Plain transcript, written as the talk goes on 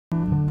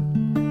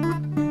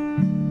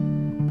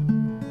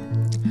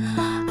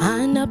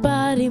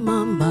Anapari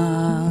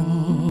mama,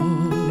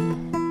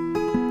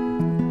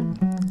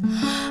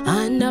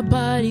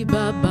 anapari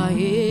baba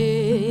he,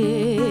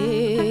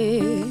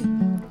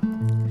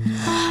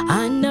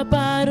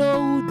 anaparo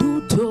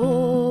uduto,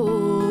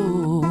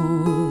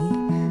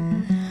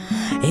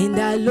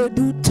 endalo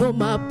duto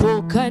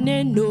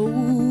mapokane no.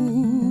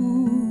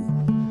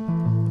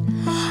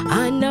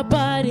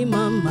 Anapari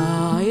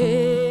mama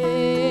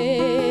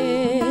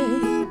he,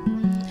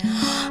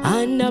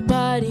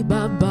 anapari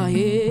baba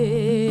he,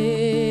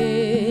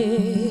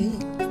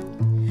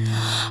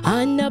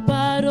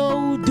 anaparo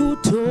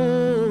uduto,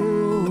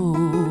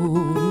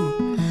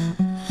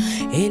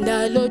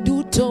 endalo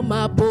duto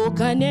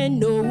mapokane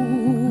no.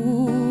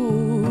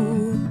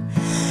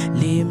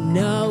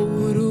 Limna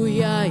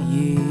uruya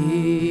ye,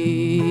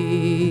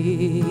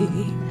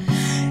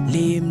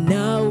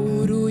 limna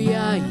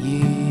uruya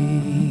ye,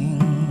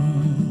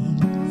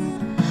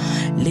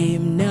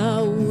 limna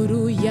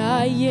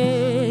uruya ye,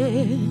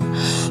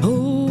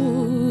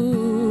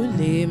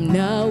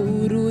 limna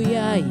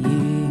uruya ye.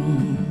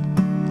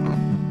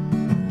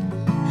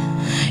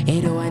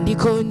 Ero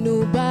andiko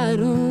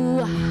nubaru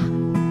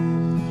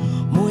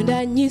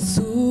munda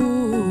nyisu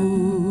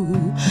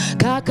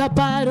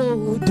kakaparo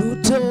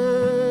uduto.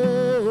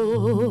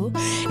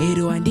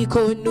 Ero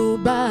andiko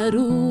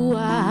nubaru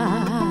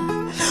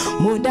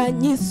munda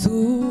nyisu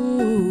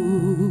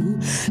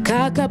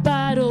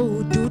kakaparo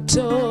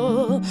uduto.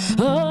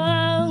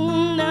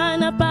 Oh,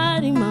 nana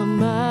pari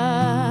mama,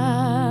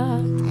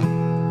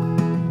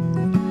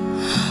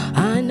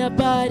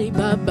 anapari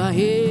baba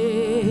he,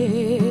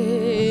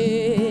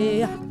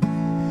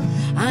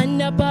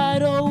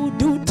 anaparo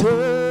uduto,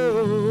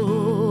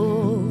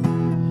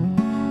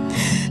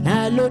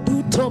 nalo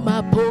duto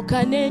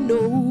mapokane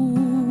no.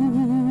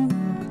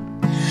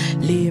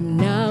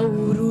 Limna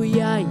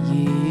uruya ye,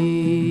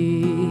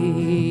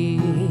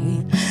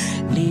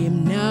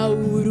 limna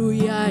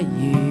uruya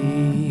ye,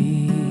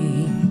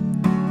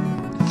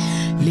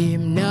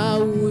 limna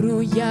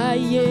uruya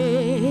ye,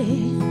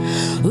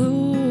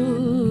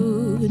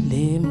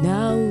 limna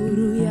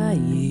uruya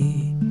ye.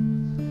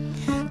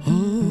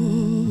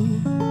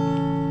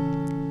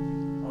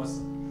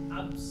 Awesome,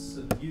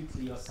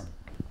 absolutely awesome.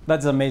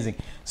 That's amazing.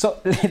 So,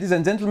 ladies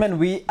and gentlemen,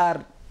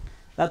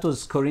 that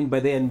was Corinne by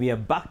the end. We are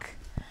back.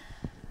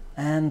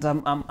 And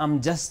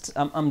I'm just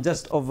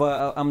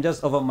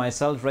over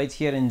myself right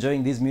here,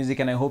 enjoying this music,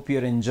 and I hope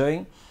you're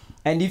enjoying.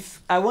 And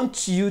if I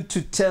want you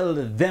to tell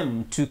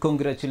them, to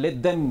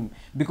congratulate them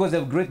because they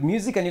have great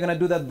music, and you're gonna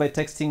do that by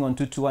texting on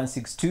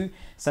 22162,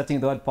 starting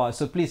the word power.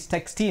 So please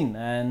text in,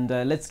 and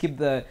let's keep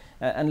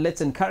and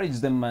let's encourage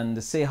them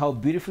and say how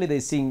beautifully they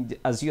sing,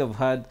 as you have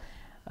heard.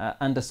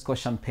 Underscore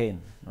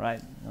champagne,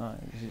 right?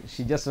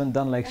 She just went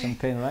down like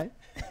champagne, right?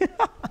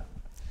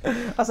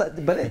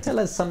 But tell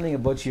us something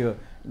about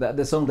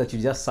the song that you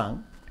just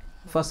sang.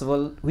 First of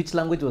all, which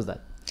language was that?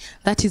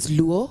 That is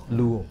Luo.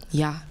 Luo.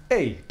 Yeah.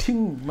 Hey,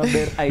 ting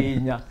maber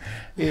ainya.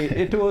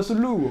 It was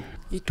Luo.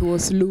 It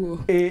was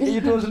Luo.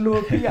 It was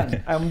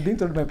Luopian. I'm being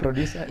told by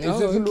producer. It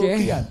was okay.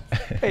 Luopian.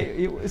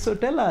 Hey, so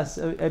tell us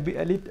a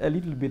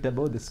little bit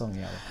about the song.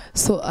 Yeah.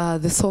 So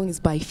the song is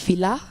by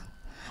Fila.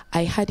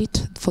 I heard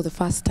it for the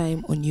first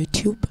time on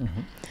YouTube.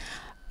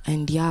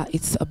 And yeah,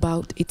 it's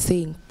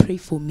saying, pray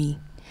for me.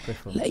 Pray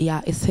for me.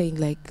 Yeah, it's saying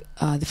like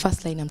the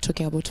first line I'm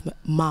talking about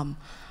mom.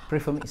 Pray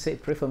for me. Say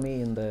pray for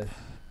me in the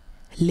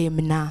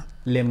Lemna.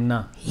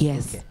 Lemna.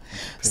 Yes. Okay.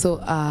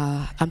 So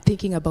I'm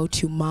thinking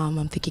about you, mom.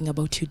 I'm thinking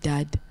about you,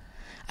 dad.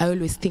 I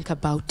always think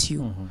about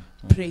you.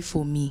 Pray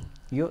for me.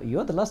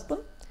 You're the last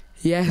one?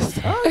 Yes.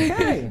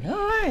 Okay.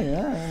 All right.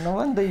 Yeah. No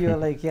wonder you're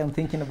like, yeah, I'm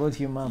thinking about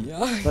you, mom.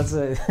 Yeah. That's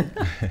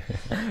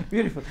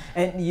beautiful.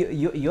 And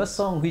your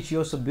song, which you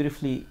also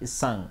beautifully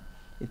sang,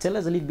 tell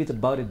us a little bit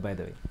about it, by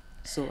the way.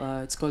 So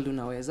it's called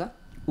Unaweza.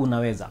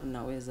 Unaweza.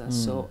 Unaweza.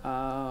 So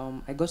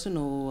I got to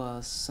know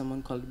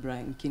someone called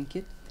Brian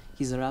Kinkit.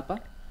 He's a rapper.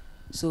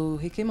 So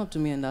he came up to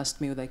me and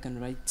asked me whether I can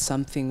write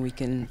something we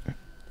can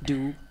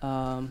do,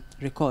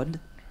 record.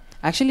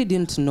 I actually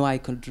didn't know I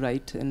could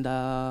write, and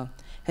I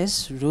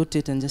just wrote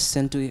it and just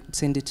sent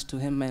it to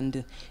him, and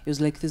it was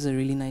like, this is a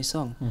really nice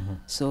song.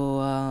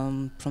 So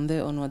from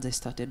there onwards, I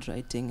started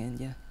writing, and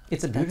yeah.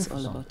 It's a beautiful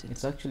all song. about it.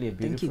 It's actually a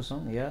beautiful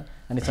song, yeah.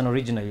 And it's an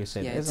original, you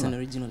said. Yeah, it's an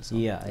original song.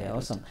 Yeah, yeah,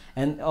 awesome.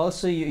 And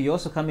also, you're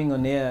also coming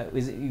on air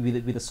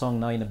with a song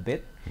now in a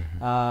bit.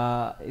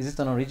 Is it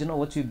an original,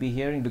 what you'll be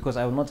hearing? Because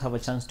I will not have a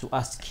chance to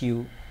ask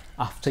you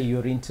after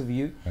your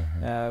interview.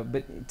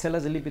 But tell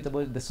us a little bit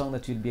about the song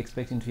that you'll be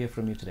expecting to hear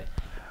from you today.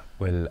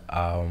 Well,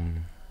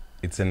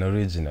 it's an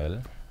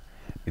original.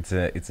 It's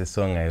a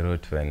song I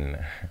wrote when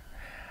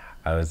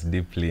I was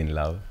deeply in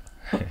love.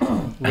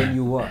 When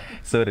you were?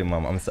 Sorry,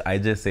 mom. I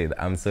just said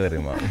I'm sorry,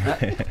 mom.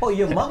 Oh,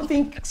 your mom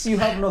thinks you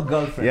have no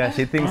girlfriend. Yeah,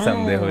 she thinks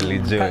I'm the Holy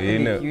Joe. You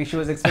know. She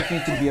was expecting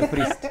you to be a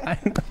priest,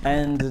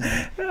 and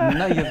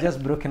now you've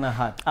just broken her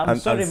heart. I'm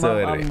sorry,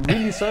 mom. I'm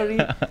really sorry.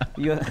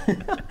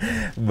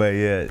 But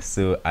yeah,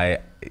 so I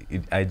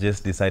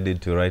just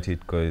decided to write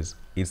it because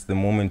it's the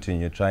moment when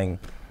you're trying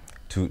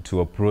to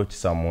approach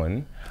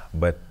someone,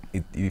 but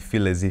you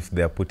feel as if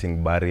they're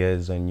putting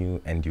barriers on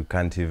you and you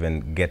can't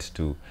even get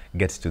to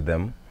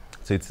them.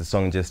 So it's a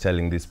song just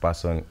telling this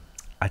person,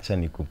 acha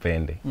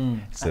nikupende.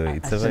 So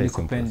it's a very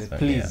simple song.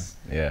 Please.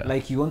 Yeah.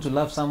 Like you want to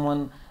love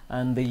someone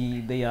and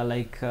they are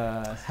like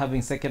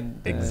having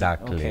second.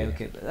 Exactly.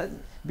 Okay.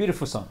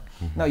 Beautiful song.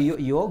 Now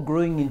you're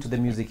growing into the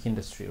music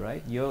industry,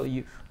 right?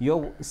 You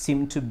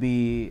seem to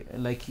be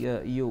like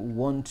you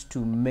want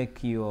to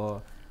make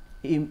your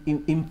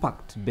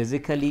impact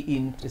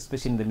basically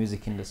especially in the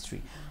music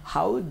industry.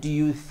 How do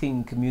you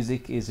think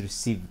music is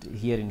received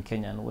here in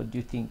Kenya, and what do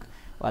you think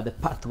are the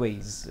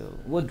pathways?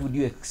 What would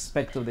you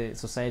expect of the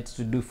society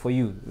to do for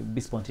you? Be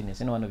spontaneous.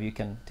 Any one of you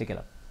can take it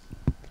up.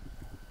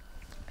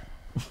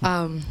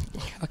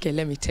 Okay,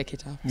 let me take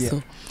it up. Yeah.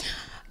 So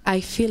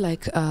I feel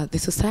like the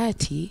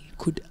society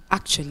could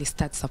actually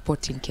start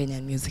supporting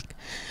Kenyan music,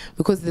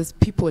 because there's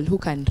people who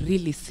can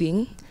really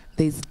sing,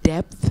 there's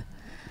depth,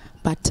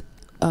 but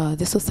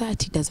the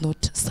society does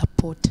not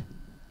support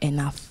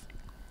enough.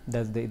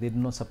 They do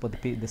not support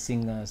the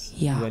singers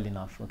well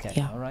enough. Okay,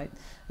 Yeah. all right.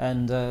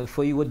 And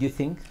for you, what do you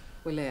think?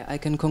 Well, I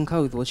can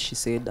concur with what she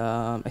said.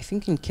 I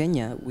think in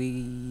Kenya,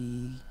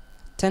 we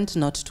tend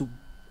not to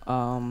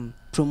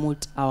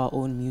promote our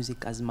own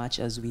music as much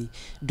as we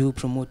do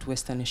promote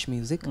Westernish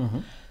music.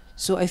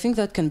 So I think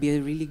that can be a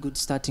really good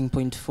starting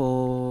point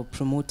for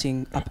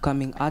promoting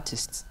upcoming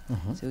artists.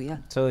 So yeah.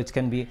 So it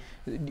can be,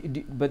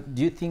 but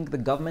do you think the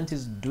government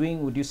is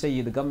doing, would you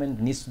say the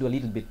government needs to do a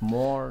little bit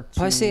more?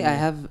 I say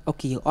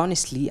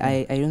honestly,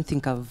 I don't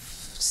think I've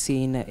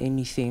seen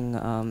anything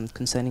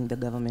concerning the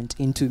government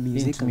into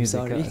music. I'm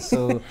sorry.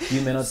 So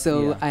you may not.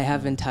 So I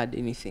haven't had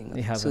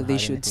anything. So they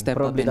should step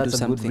Probably up and that's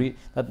do a good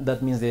something.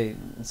 that means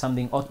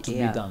something ought to be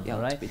done, yeah,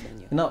 right? ought to be done,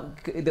 yeah. Now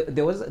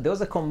there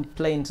was a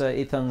complaint,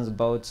 Ethan,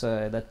 about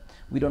that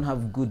we don't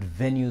have good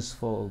venues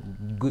for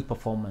good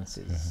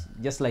performances.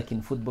 Just like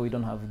in football, we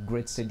don't have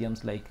great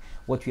stadiums like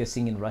what we are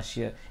seeing in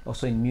Russia.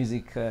 Also in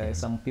music,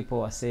 some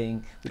people are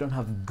saying we don't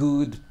have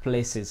good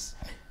places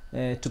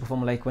to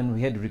perform. Like when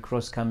we had Rick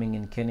Ross coming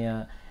in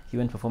Kenya, he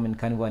went perform in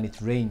Carnival and it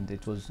rained.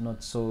 It was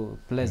not so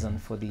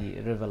pleasant for the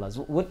revelers.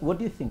 What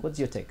do you think? What's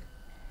your take?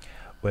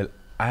 Well,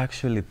 I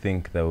actually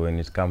think that when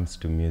it comes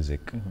to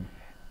music,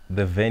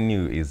 the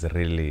venue is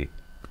really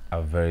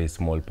a very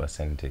small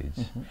percentage.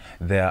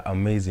 There are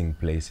amazing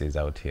places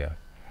out here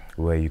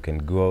where you can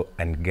go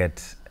and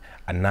get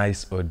a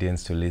nice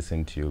audience to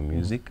listen to your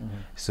music.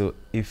 So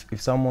if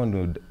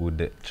someone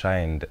would try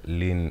and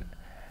lean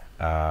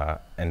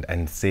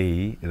and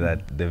say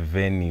that the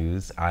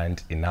venues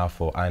aren't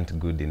enough or aren't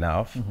good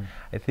enough,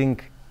 I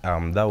think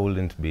that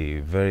wouldn't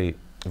be very,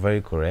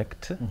 very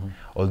correct.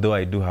 Although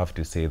I do have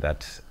to say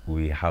that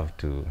we have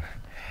to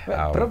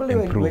probably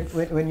improve.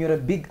 when you're a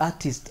big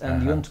artist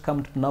and you want to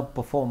come to now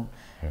perform,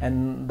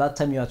 and that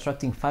time you're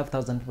attracting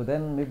 5,000 people,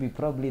 then maybe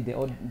probably the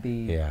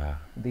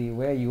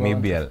where you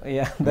maybe are.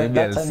 maybe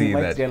that I'll time see you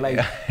might that. realize,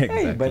 Yeah,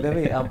 hey, by the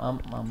exactly.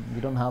 way, you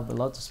don't have a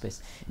lot of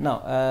space.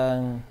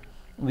 Now,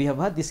 we have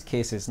had these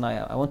cases.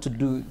 Now, I want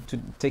to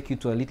take you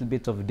to a little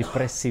bit of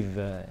depressing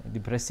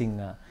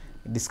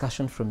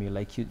discussion from you.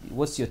 Like,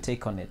 what's your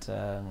take on it?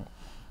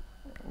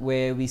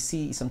 Where we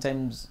see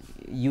sometimes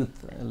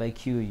youth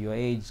like your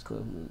age,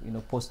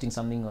 posting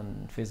something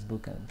on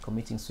Facebook and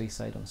committing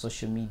suicide on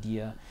social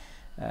media.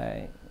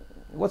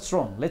 What's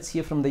wrong? Let's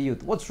hear from the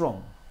youth. What's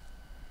wrong?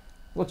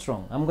 What's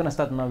wrong? I'm going to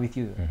start now with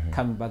you,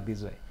 coming back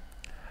this way.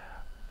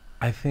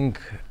 I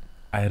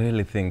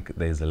really think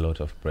there's a lot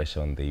of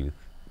pressure on the youth.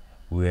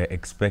 We're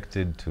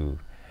expected to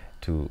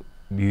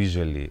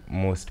usually,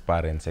 most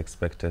parents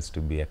expect us to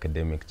be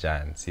academic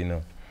giants,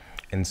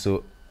 and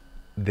so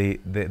the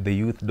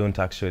youth don't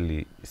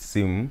actually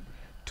seem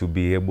to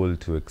be able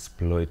to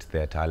exploit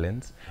their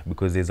talents,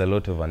 because there's a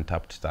lot of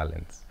untapped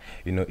talents.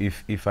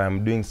 If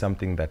I'm doing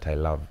something that I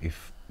love,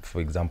 if for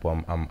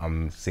example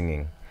I'm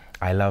singing,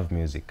 I love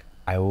music,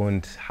 I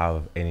won't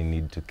have any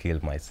need to kill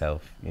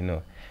myself,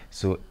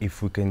 So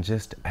if we can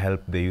just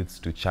help the youths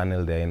to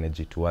channel their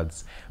energy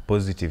towards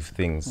positive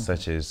things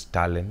such as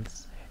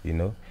talents,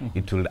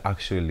 it will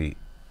actually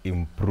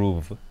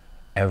improve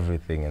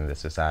everything in the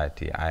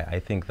society. I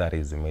think that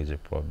is a major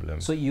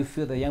problem. So you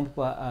feel the young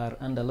people are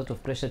under a lot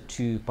of pressure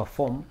to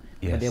perform,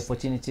 but the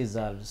opportunities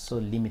are so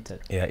limited.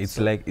 Yeah, it's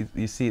like,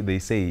 you see, they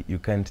say you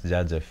can't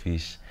judge a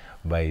fish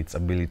by its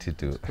ability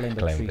to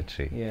climb the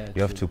tree. Yeah,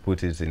 you have to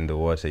put it in the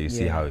water, you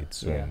see how it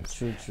swims.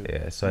 True.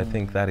 Yeah, so I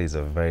think that is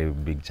a very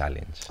big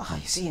challenge.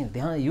 You see,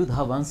 the youth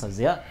have answers.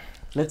 Yeah,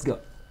 let's go,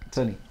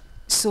 Tony.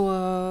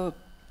 So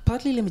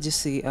partly, let me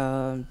just say,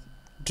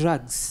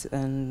 drugs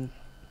and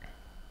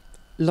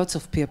lots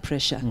of peer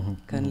pressure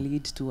can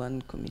lead to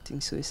one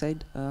committing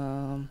suicide.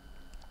 And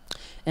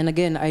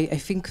again, I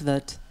think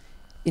that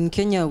in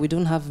Kenya, we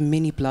don't have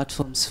many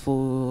platforms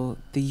for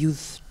the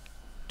youth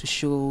to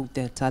show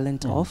their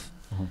talent off.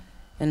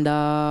 And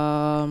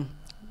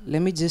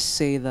let me just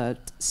say that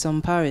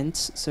some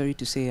parents, sorry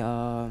to say,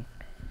 how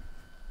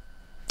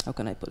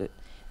can I put it?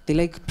 They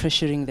like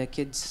pressuring their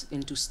kids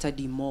into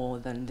study more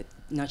than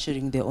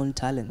nurturing their own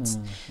talents.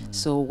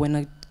 So when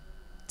a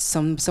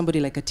somebody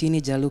like a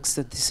teenager looks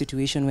at the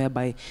situation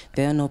whereby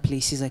there are no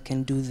places I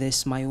can do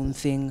this, my own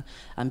thing.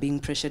 I'm being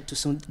pressured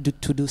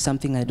to do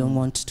something I don't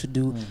want to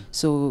do.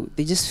 So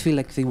they just feel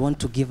like they want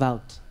to give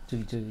out.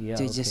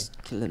 They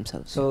just kill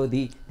themselves. So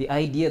the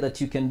idea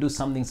that you can do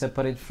something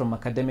separate from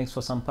academics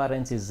for some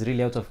parents is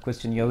really out of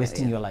question. You're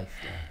wasting your life.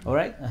 All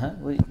right?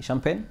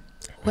 Champagne?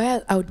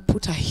 Well, I would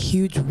put a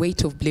huge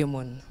weight of blame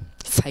on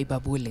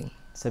cyberbullying.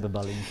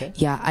 Cyberbullying, okay?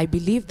 Yeah, I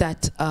believe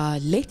that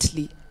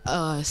lately,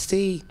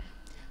 say,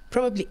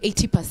 probably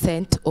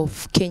 80%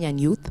 of Kenyan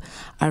youth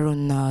are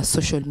on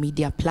social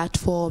media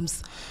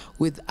platforms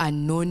with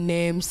unknown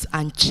names,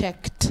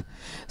 unchecked.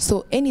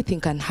 So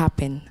anything can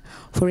happen.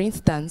 For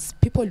instance,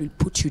 people will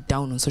put you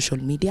down on social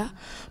media.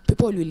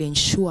 People will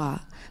ensure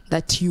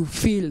that you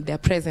feel their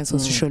presence on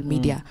social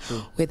media,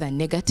 whether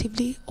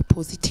negatively or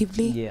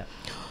positively. Yeah.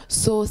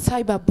 So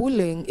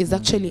cyberbullying is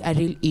actually a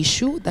real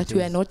issue that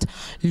we are not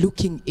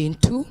looking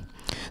into.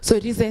 So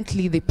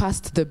recently they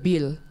passed the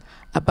bill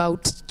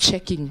about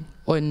checking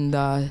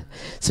on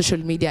social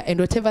media, and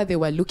whatever they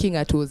were looking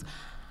at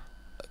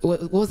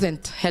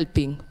wasn't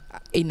helping.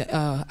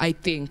 I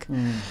think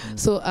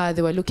so.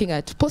 They were looking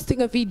at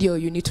posting a video.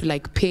 You need to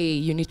pay.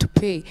 You need to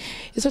pay.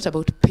 It's not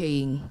about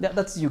paying. Yeah,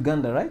 that's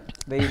Uganda, right?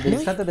 They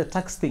started the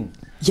tax thing.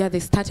 Yeah, they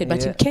started,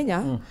 but in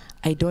Kenya,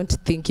 I don't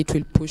think it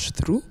will push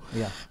through.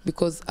 Yeah,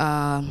 because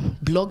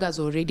bloggers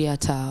already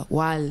at a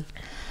wall,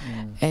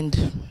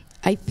 and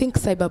I think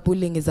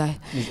cyberbullying is a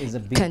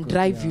big can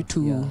drive you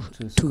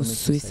to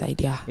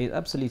suicide. Yeah, it's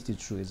absolutely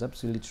true. It's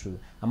absolutely true.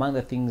 Among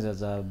the things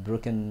as a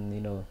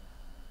broken,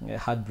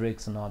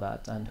 heartbreaks and all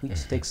that, and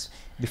which takes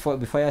before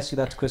I ask you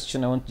that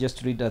question, I want just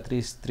to read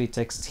three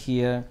texts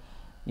here.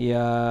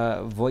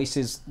 Yeah,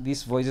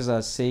 these voices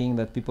are saying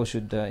that people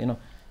should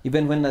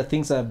even when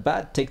things are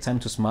bad, take time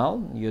to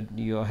smile.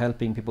 You're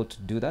helping people to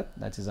do that.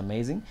 That is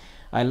amazing.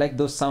 I like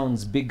those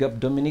sounds. Big up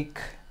Dominic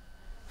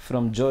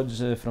from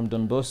George from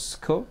Don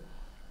Bosco.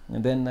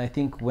 And then I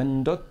think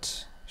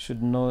Wendot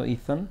should know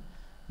Ethan.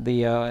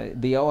 They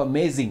are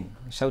amazing.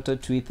 Shout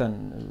out to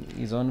Ethan.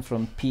 He's on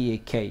from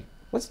PAK.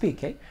 What's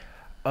PAK?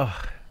 Oh,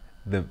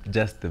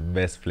 just the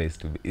best place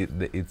to be.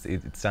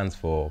 It stands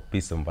for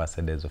Peace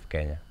Ambassadors of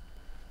Kenya.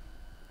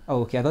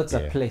 Oh, okay. I thought it's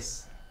a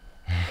place.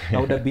 I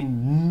would have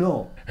been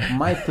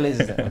my place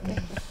is there. Okay.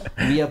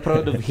 We are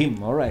proud of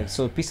him. All right.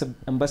 So Peace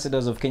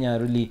Ambassadors of Kenya are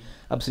really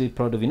absolutely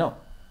proud of you. Now,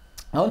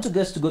 I want you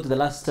guys to go to the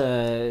last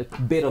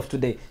bit of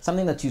today.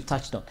 Something that you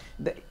touched on.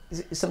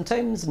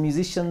 Sometimes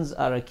musicians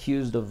are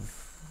accused of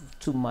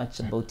too much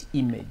about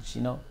image.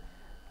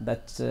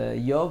 That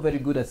you're very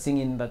good at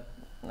singing that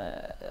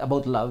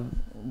about love,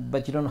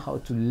 but you don't know how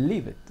to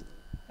live it.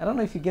 I don't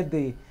know if you get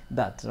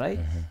that right.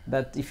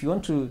 That if you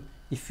want to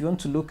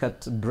look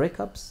at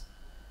breakups,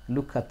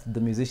 look at the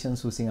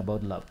musicians who sing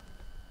about love.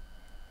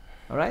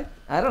 All right.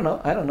 I don't know.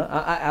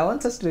 I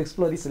want us to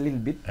explore this a little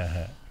bit.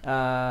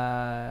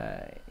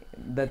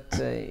 That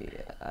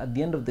at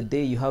the end of the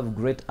day, you have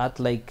great art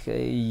like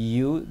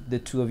you, the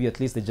two of you, at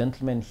least the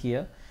gentlemen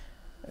here.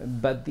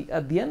 But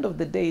at the end of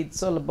the day,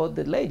 it's all about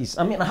the ladies.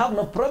 I mean, I have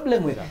no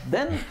problem with that.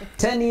 Then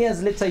 10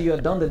 years later, you are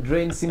down the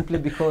drain simply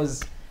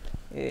because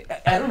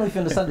I don't know if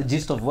you understand the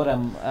gist of what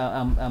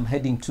I'm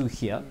heading to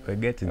here. We're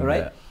getting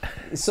right.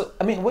 There. So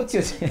I mean, what's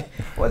your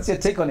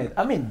take on it?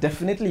 I mean,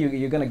 definitely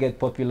you're gonna get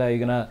popular.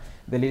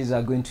 The ladies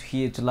are going to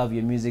hear to love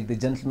your music. The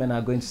gentlemen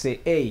are going to say,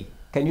 "Hey,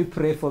 can you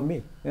pray for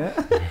me?" Yeah?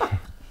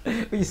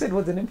 You said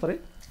what's the name for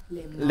it?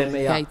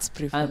 Yeah, it's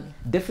pray for me.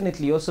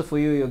 Definitely also for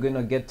you, you're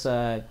gonna get.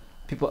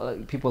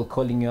 People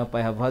calling you up.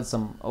 I have heard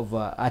some of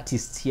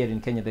artists here in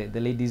Kenya. The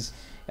ladies,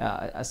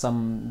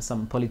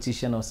 some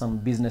politician or some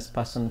business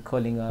person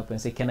calling you up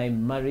and say, "Can I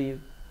marry you?"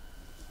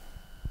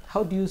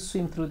 How do you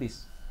swim through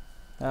this?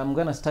 I'm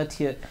gonna start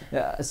here.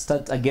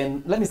 Start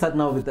again. Let me start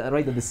now with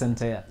right at the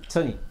center here,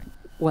 Tony.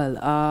 Well,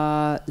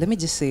 let me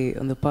just say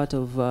on the part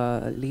of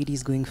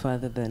ladies going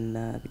further than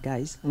the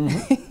guys,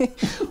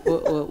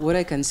 what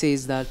I can say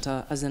is that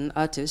as an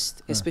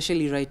artist,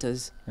 especially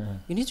writers,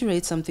 you need to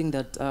write something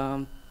that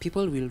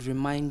people will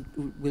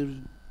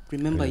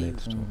remember you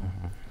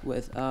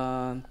with.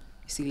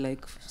 See,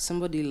 like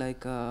somebody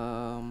like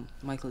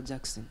Michael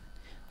Jackson,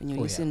 when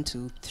you listen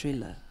to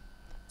Thriller,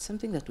 it's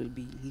something that will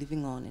be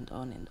living on and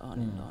on and on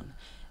and on.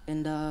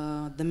 And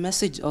the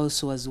message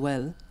also as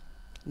well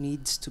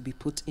needs to be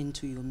put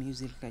into your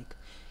music. Like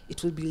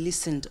it will be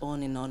listened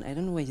on and on. I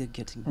don't know where you're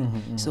getting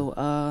me. So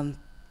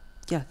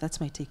yeah, that's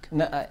my take.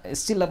 Now,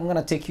 still, I'm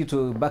gonna take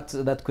you back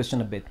to that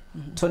question a bit.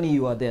 Tony,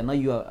 you are there now.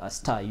 You are a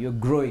star. You're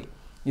growing.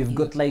 You've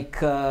got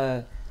like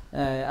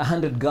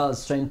 100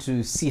 girls trying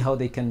to see how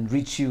they can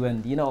reach you,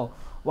 and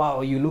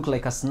wow, you look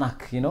like a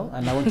snack, and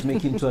I want to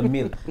make you into a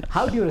meal.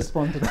 How do you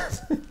respond to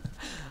that?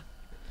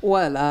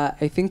 Well,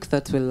 I think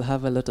that will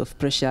have a lot of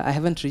pressure. I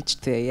haven't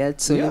reached there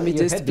yet, so let me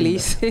just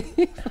please.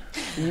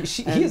 He's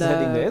heading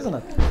there, isn't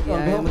it? On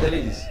behalf of the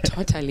ladies.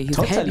 Totally, he's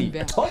heading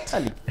there.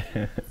 Totally.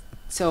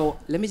 So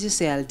let me just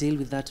say I'll deal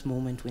with that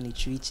moment when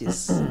it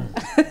reaches.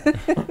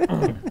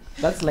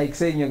 That's like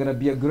saying you're gonna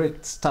be a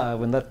great star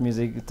when that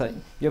music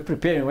you're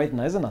preparing right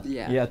now, isn't it?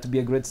 Yeah. To be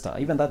a great star.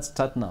 Even that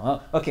start now.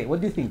 Huh? Okay,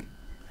 what do you think?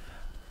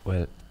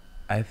 Well,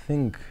 I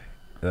think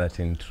that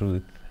in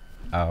truth,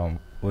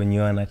 when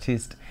you're an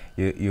artist,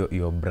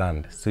 you're a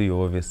brand, so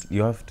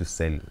you have to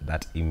sell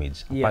that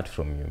image apart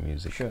from your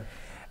music. Sure.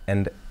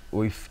 And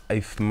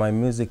if my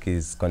music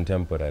is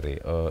contemporary,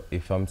 or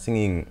if I'm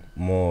singing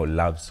more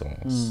love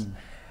songs,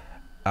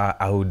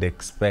 I would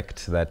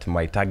expect that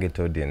my target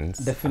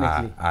audience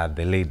are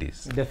the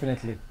ladies.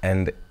 Definitely.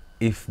 And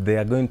if they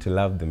are going to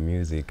love the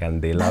music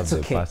and they love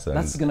the person,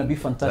 that's going to be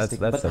fantastic.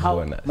 That's but a how,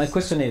 bonus. My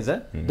question is,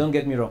 don't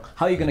get me wrong,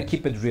 how are you going to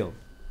keep it real?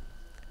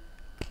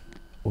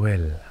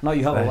 Well, now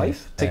you have a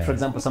wife. Take for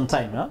example some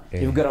time. Huh?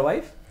 You've got a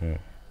wife.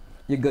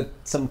 You got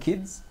some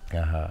kids,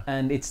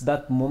 and it's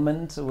that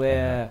moment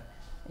where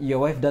your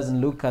wife doesn't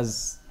look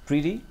as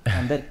pretty,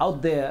 and then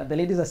out there the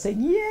ladies are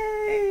saying,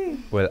 "Yay!"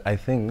 Well, I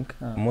think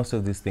most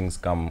of these things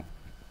come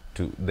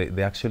to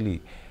they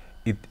actually.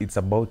 It's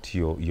about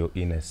your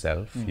inner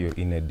self, your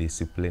inner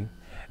discipline.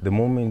 The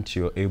moment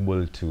you're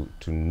able to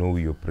know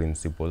your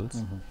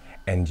principles,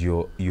 and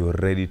you're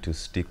ready to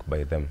stick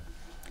by them,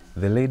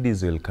 the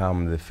ladies will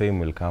come, the fame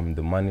will come,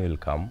 the money will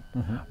come.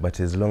 But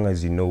as long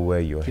as you know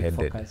where you're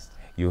headed,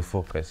 you're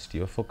focused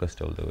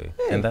all the way.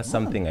 Hey, and that's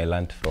something I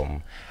learned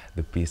from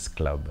the Peace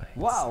Club.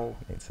 Wow,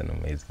 it's an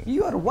amazing.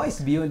 You are wise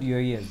beyond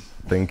your years.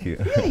 Thank you.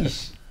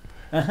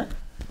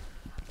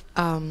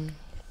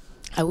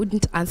 I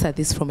wouldn't answer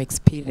this from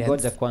experience.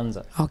 Ngoja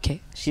kwanza. Okay.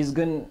 She's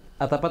going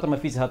atapata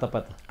mafisi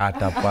hatapata.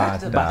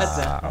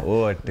 Atapata.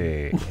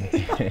 Wote.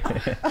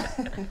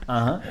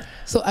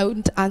 So I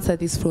wouldn't answer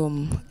this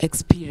from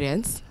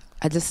experience.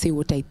 I just say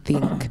what I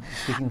think.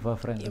 Speaking for a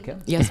friend, okay?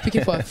 Yeah,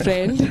 speaking for a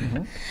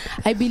friend.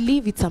 I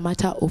believe it's a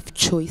matter of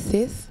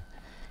choices.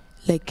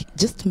 Like,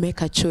 just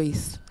make a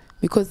choice.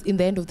 Because in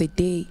the end of the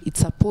day,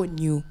 it's upon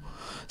you.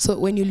 So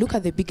when you look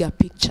at the bigger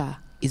picture,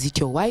 is it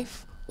your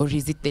wife? Or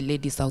is it the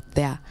ladies out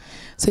there?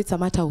 So it's a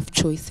matter of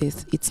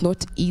choices. It's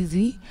not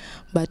easy,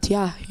 but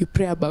yeah, you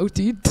pray about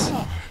it.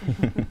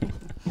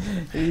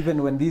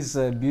 Even when this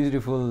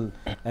beautiful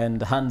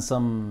and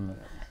handsome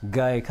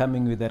guy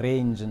coming with a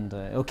range and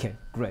okay,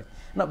 great.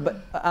 No,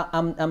 but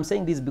I'm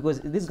saying this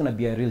because this is going to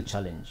be a real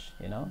challenge,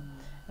 you know.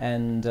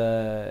 And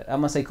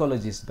I'm a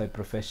psychologist by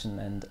profession,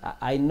 and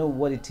I know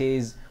what it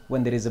is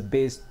when there is a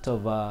base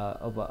of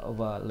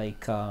a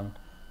like.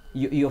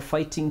 You're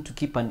fighting to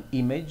keep an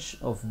image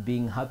of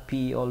being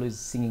happy, always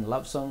singing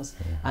love songs,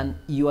 and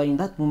you are in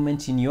that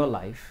moment in your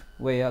life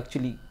where you're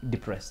actually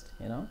depressed,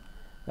 you know,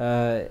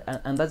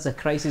 and that's a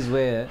crisis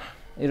where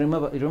you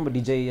remember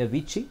DJ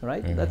Avicii,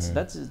 right?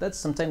 That's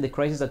sometimes the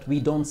crisis that we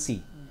don't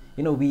see.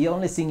 You know, we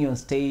only sing you on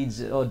stage,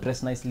 or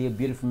dress nicely,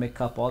 beautiful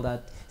makeup, all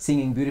that,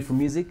 singing beautiful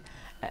music,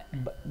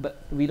 but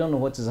we don't know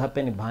what is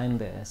happening behind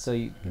there. So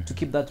to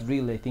keep that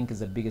real, I think, is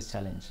the biggest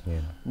challenge.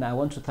 Now I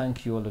want to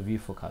thank you, all of you,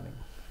 for coming.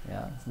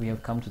 Yeah, we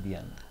have come to the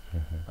end.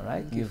 All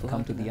right, you've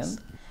come to the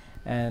end,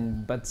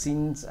 and but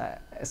since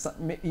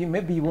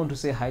maybe you want to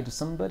say hi to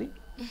somebody,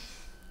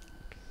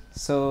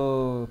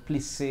 so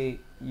please say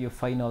your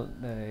final.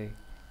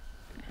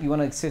 You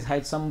want to say hi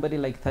to somebody,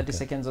 like 30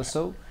 seconds or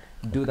so.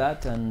 Do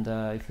that, and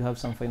if you have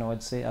some final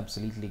words, say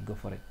absolutely, go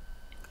for it.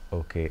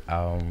 Okay,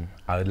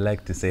 I would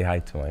like to say hi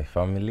to my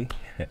family,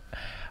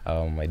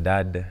 my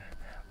dad,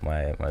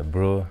 my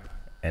bro,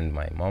 and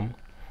my mom.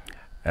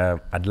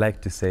 I'd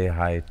like to say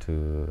hi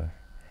to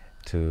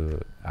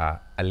a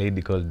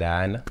lady called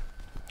Diana.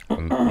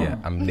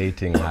 I'm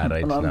dating her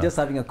right now. I'm just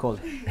having a call.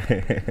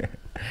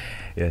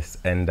 Yes,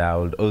 and I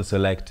would also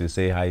like to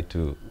say hi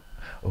to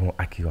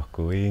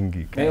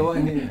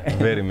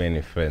very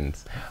many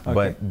friends. Okay.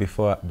 But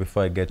before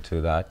I get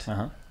to that,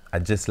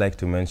 I'd just like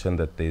to mention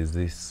that there's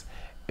this.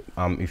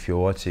 If you're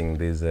watching,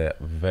 there's a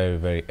very,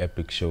 very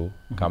epic show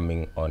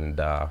coming on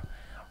the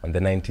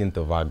 19th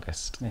of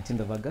August. 19th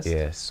of August?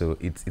 Yeah, so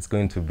it's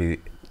going to be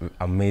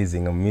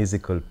amazing, a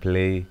musical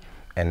play,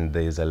 and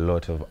there's a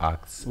lot of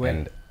acts. When?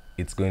 And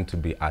it's going to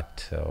be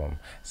at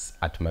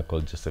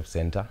Michael Joseph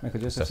Center.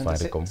 Michael Joseph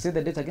Center. Say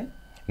the date again?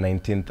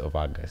 19th of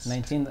August.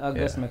 19th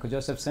August, Michael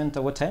Joseph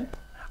Center. What time?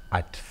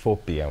 At 4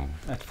 p.m.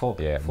 At 4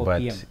 Yeah, 4 but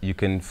p.m. you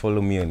can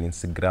follow me on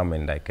Instagram,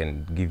 and I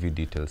can give you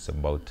details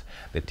about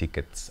the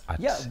tickets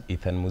at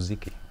Ethan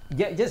Muziki.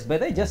 Yeah,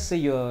 just say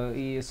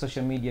your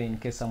social media in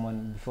case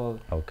someone before.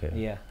 Okay.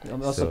 Yeah.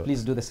 Also, so,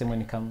 please do the same when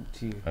you come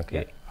to you. Okay.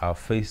 Yeah. Our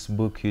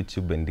Facebook,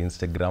 YouTube, and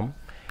Instagram,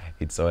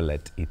 it's all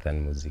at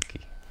Ethan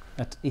Muziki.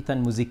 At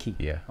Ethan Muziki.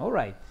 Yeah. All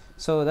right.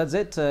 So that's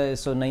it.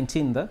 So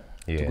 19th.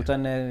 Yeah.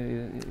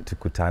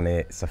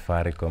 Tukutane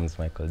Safaricom's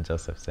Michael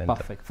Joseph Center.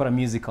 Perfect for a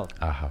musical.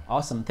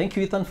 Awesome. Thank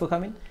you, Ethan, for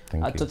coming.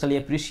 I totally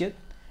appreciate.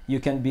 You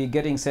can be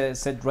getting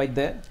set right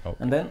there,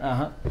 and then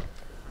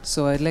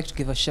So I'd like to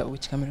give a shout.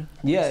 Which camera?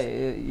 Yeah,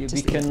 we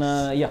Just can.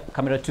 Yeah,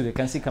 camera 2. You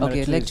can see camera 2.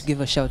 Okay, I'd like to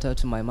give a shout out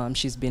to my mom.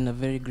 She's been a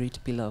very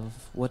great pillar of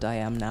what I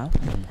am now.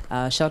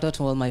 Shout out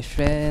to all my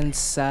friends,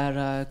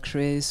 Sarah,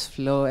 Chris,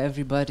 Flo,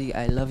 everybody.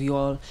 I love you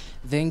all.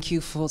 Thank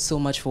you so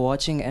much for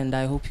watching, and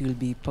I hope you'll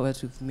be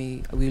part with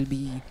me. Will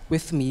be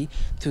with me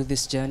through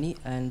this journey.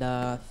 And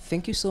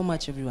thank you so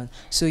much, everyone.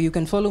 So you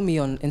can follow me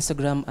on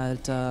Instagram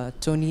at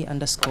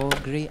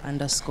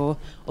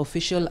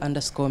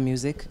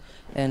Tony_Gray_official_music,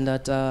 and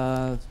at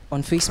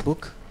on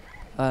Facebook,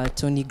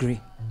 Tony Gray.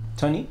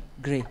 Tony?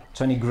 Gray.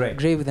 Tony Gray.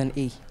 Gray with an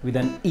A. With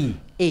an E.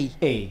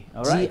 A.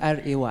 All right.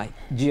 Gray.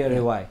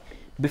 Gray.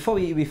 Before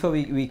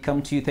we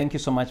come to you, thank you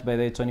so much, by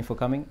the way, Tony, for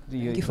coming.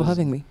 Thank you for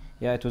having me.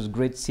 Yeah, it was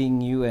great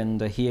seeing you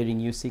and hearing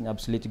you sing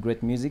absolutely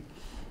great music.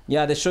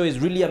 Yeah, the show is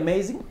really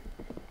amazing.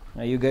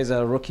 You guys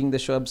are rocking the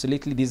show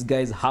absolutely. These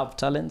guys have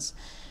talents.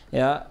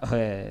 Yeah,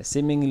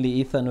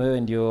 seemingly Ethan,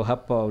 wewe ndio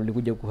hapa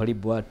ulikuja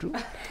kuharibu watu.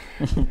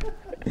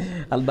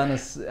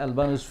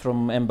 Albanus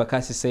from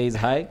Embakasi says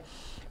hi.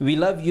 We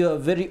love your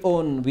very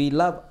own. We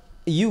love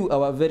you,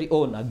 our very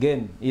own.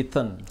 Again,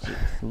 Ethan.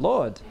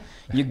 Lord,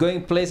 you're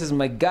going places,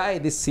 my guy.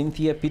 This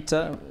Cynthia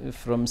Peter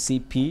from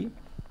CP.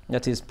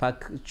 That is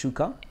Park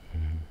Chuka.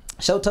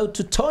 Shout out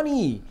to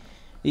Tony.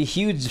 A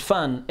huge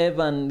fan.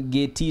 Evan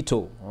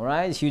Getito. All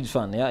right, huge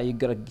fan. Yeah, you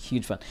got a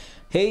huge fan.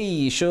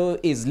 Hey, show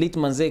is lit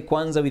manze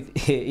kwanza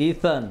with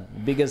Ethan.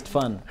 Biggest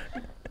fan.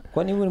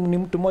 Kwani huyu ni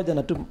mtu mmoja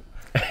na tu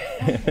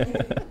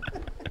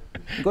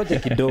ngoja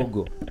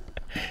kidogo.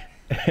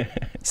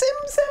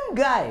 Same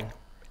guy.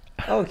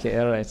 Okay,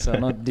 all right. So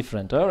not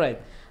different. All right.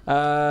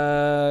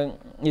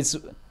 It's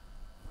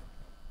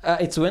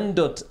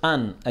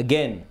Wen.an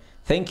again.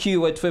 Thank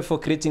you, Y254, for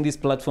creating this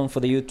platform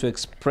for the youth to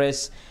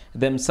express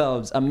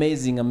themselves.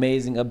 Amazing,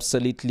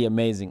 absolutely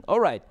amazing. All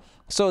right.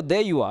 So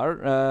there you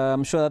are.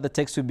 I'm sure that the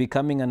text will be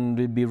coming and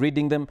we'll be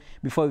reading them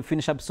before we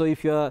finish up. So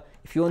if you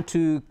want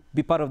to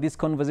be part of this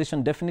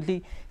conversation,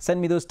 definitely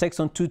send me those texts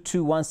on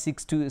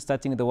 22162,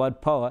 starting with the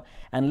word power,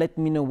 and let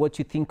me know what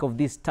you think of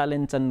this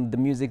talent and the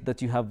music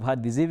that you have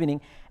had this evening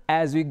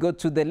as we go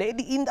to the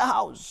lady in the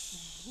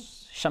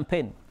house.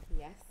 Champagne.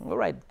 Yes. All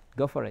right,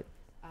 go for it.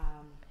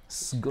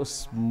 Go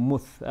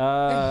smooth.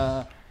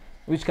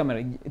 Which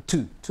camera?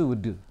 Two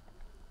would do.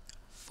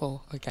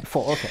 4. Okay.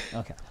 4.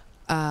 Okay.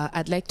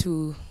 I'd like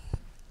to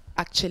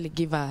actually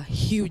give a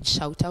huge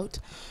shout out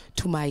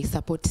to my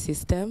support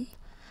system.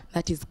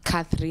 That is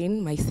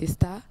Catherine, my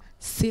sister,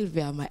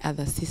 Sylvia, my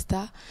other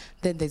sister.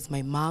 Then there's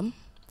my mom,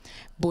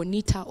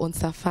 Bonita on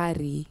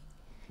Safari.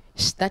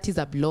 That is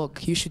a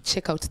blog. You should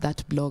check out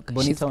that blog.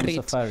 Bonita She's on great.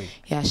 Safari.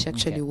 Yeah, she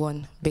actually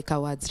won Baker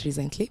Awards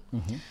recently.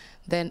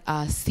 Then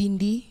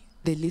Cindy,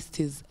 the list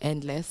is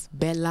endless.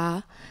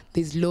 Bella,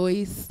 there's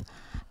Lois.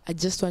 I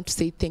just want to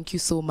say thank you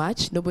so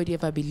much. Nobody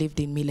ever believed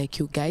in me like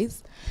you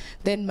guys.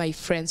 Then my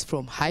friends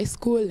from high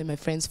school and my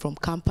friends from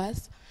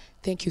campus.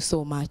 Thank you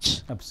so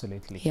much.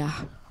 Absolutely. Yeah.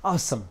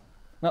 Awesome.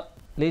 Now,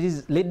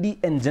 ladies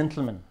and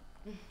gentlemen,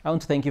 I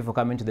want to thank you for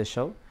coming to the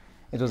show.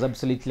 It was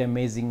absolutely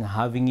amazing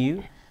having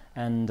you.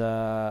 And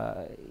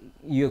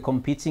you're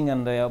competing,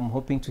 and I'm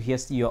hoping to hear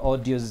your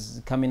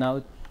audios coming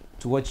out,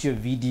 to watch your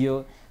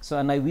video. So,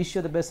 and I wish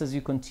you the best as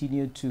you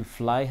continue to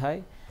fly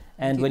high.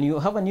 And when you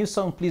have a new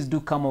song, please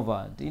do come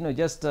over.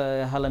 Just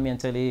holler me and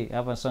tell me, hey, I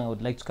have a song I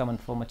would like to come and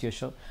perform at your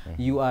show.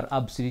 You are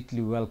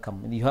absolutely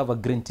welcome. You have a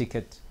green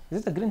ticket.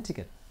 Is it a green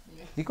ticket?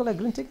 Yeah. You call it a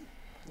green ticket?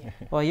 Yeah.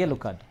 Or a yellow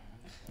card?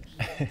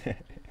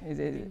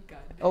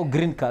 Oh,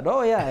 green card.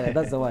 Oh, yeah,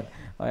 that's the one.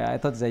 Oh, yeah, I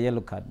thought it's a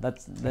yellow card.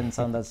 That's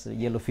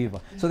yellow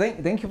fever. So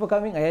thank you for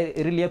coming. I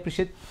really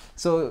appreciate it.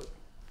 So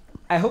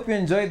I hope you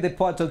enjoyed the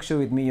Power Talk Show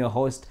with me, your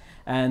host.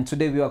 And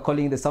today we are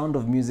calling it The Sound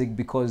of Music,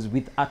 because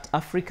with Art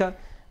Africa,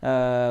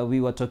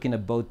 we were talking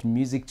about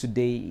music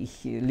today,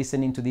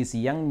 listening to these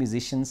young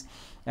musicians,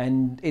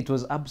 and it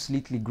was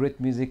absolutely great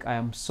music. I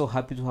am so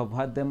happy to have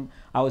had them.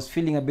 I was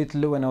feeling a bit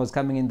low when I was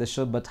coming in the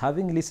show, but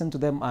having listened to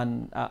them,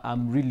 and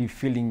I'm really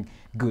feeling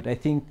good. I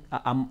think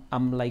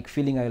I'm like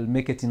feeling I'll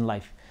make it in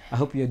life. I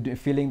hope you're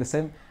feeling the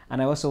same.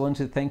 And I also want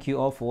to thank you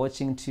all for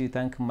watching, to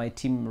thank my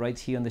team right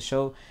here on the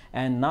show.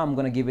 And now I'm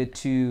going to give it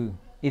to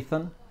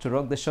Ethan to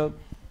rock the show.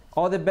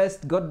 All the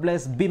best. God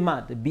bless. Be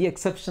mad. Be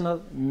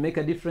exceptional. Make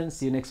a difference.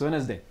 See you next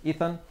Wednesday.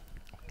 Ethan,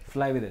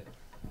 fly with it.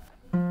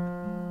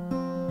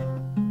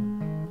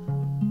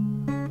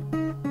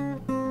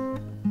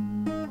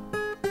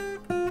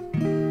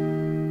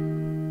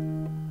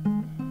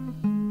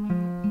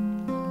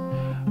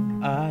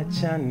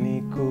 Acha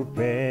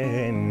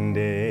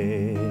nikupende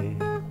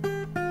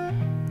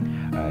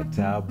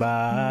hata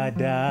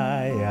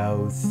baada ya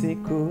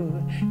usiku,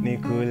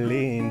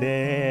 nikulinde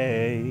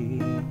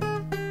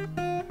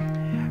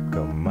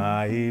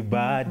kama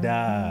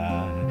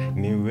ibada,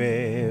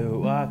 niwe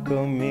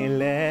wako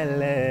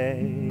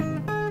milele.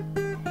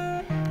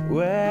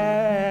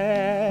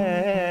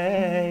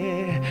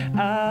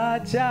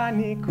 Acha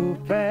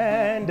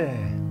nikupende,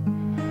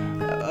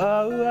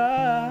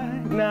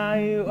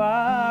 na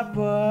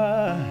iwapo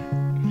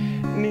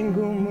ni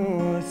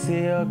ngumu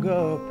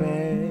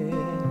usiogope,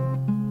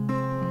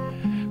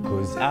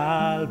 'cause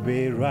I'll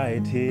be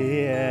right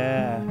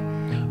here.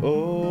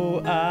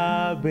 Oh,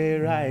 I'll be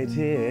right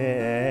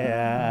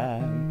here.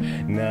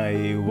 Na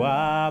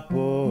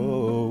iwapo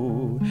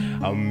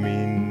I'm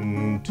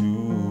in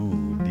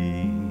too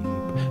deep,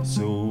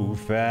 so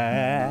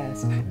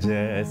fast,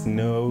 just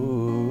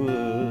know,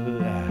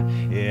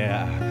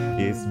 yeah,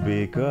 it's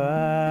because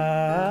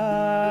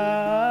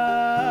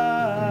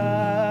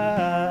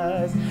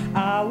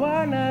I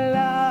wanna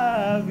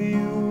love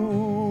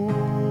you,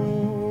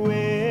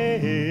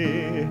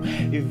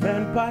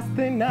 even past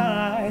the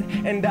night,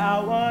 and I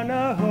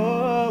wanna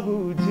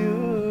hold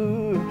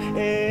you,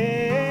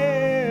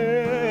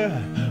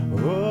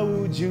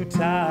 hold you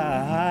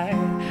tight.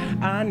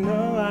 I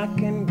know I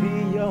can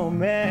be your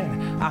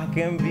man, I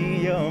can be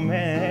your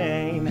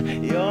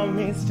man. You're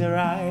Mr.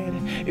 Right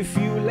if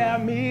you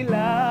let me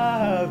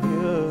love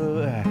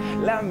you.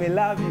 Let me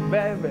love you,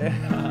 baby.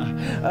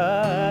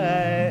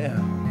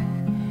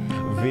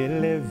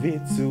 Vile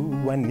vitu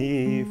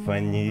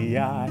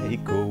wanifanyia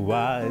iko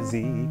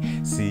wazi,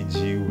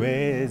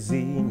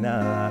 sijiwezi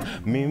na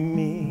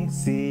mimi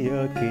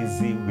siyo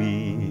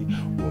kiziwi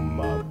wa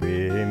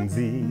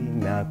mapenzi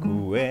na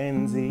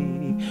kuenzi,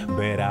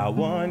 but I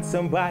want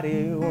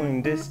somebody who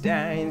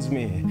understands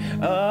me.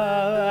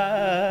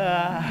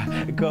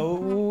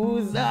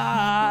 'Cause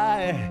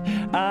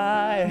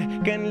I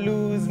can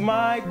lose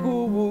my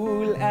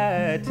cool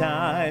at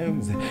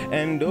times,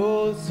 and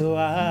also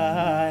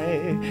I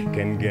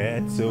can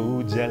get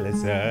so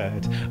jealous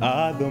at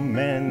other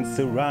men's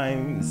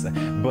rhymes,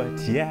 but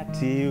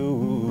yet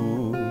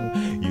you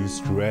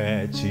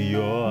stretch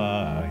your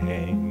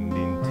hand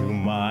into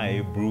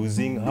my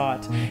bruising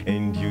heart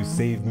and you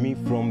save me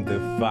from the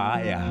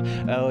fire.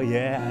 Oh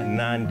yeah,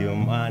 na ndio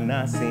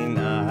maana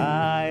sina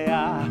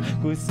haya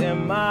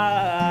kusema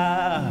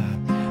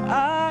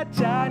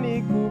acha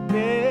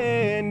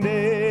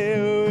nikupende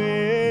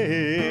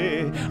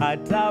we,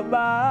 hata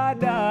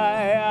baada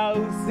ya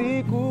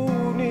usiku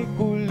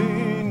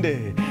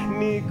nikulinde,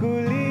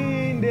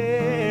 nikulinde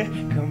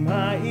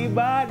kama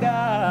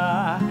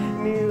ibada,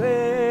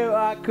 niwe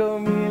wako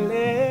milele.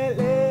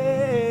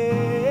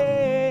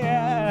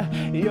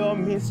 You're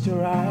Mr.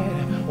 Right,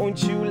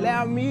 won't you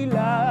let me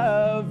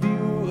love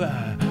you?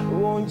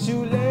 Won't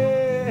you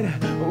let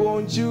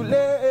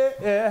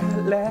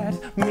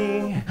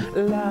me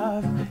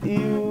love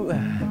you?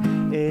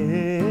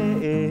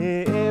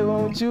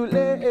 Won't you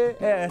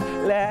let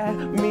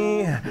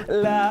me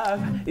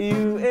love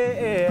you?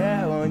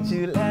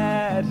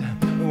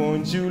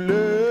 Won't you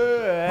let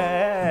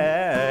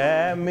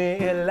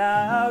me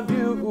love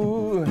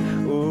you?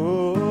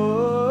 Oh,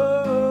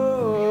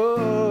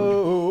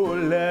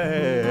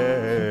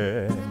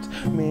 let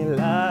me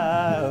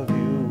love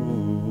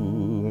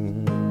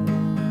you.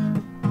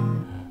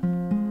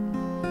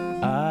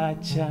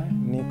 Acha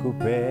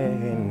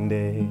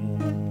nikupende,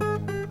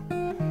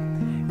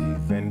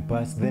 even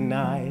past the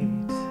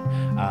night.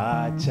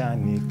 Acha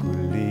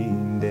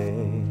nikulinde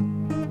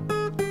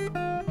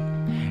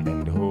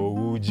and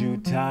hold you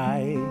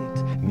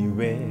tight,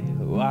 niwe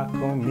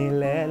wako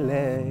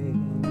milele.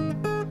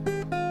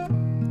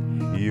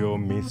 You're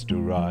Mr.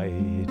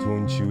 Right,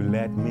 won't you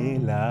let me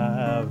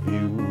love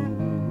you?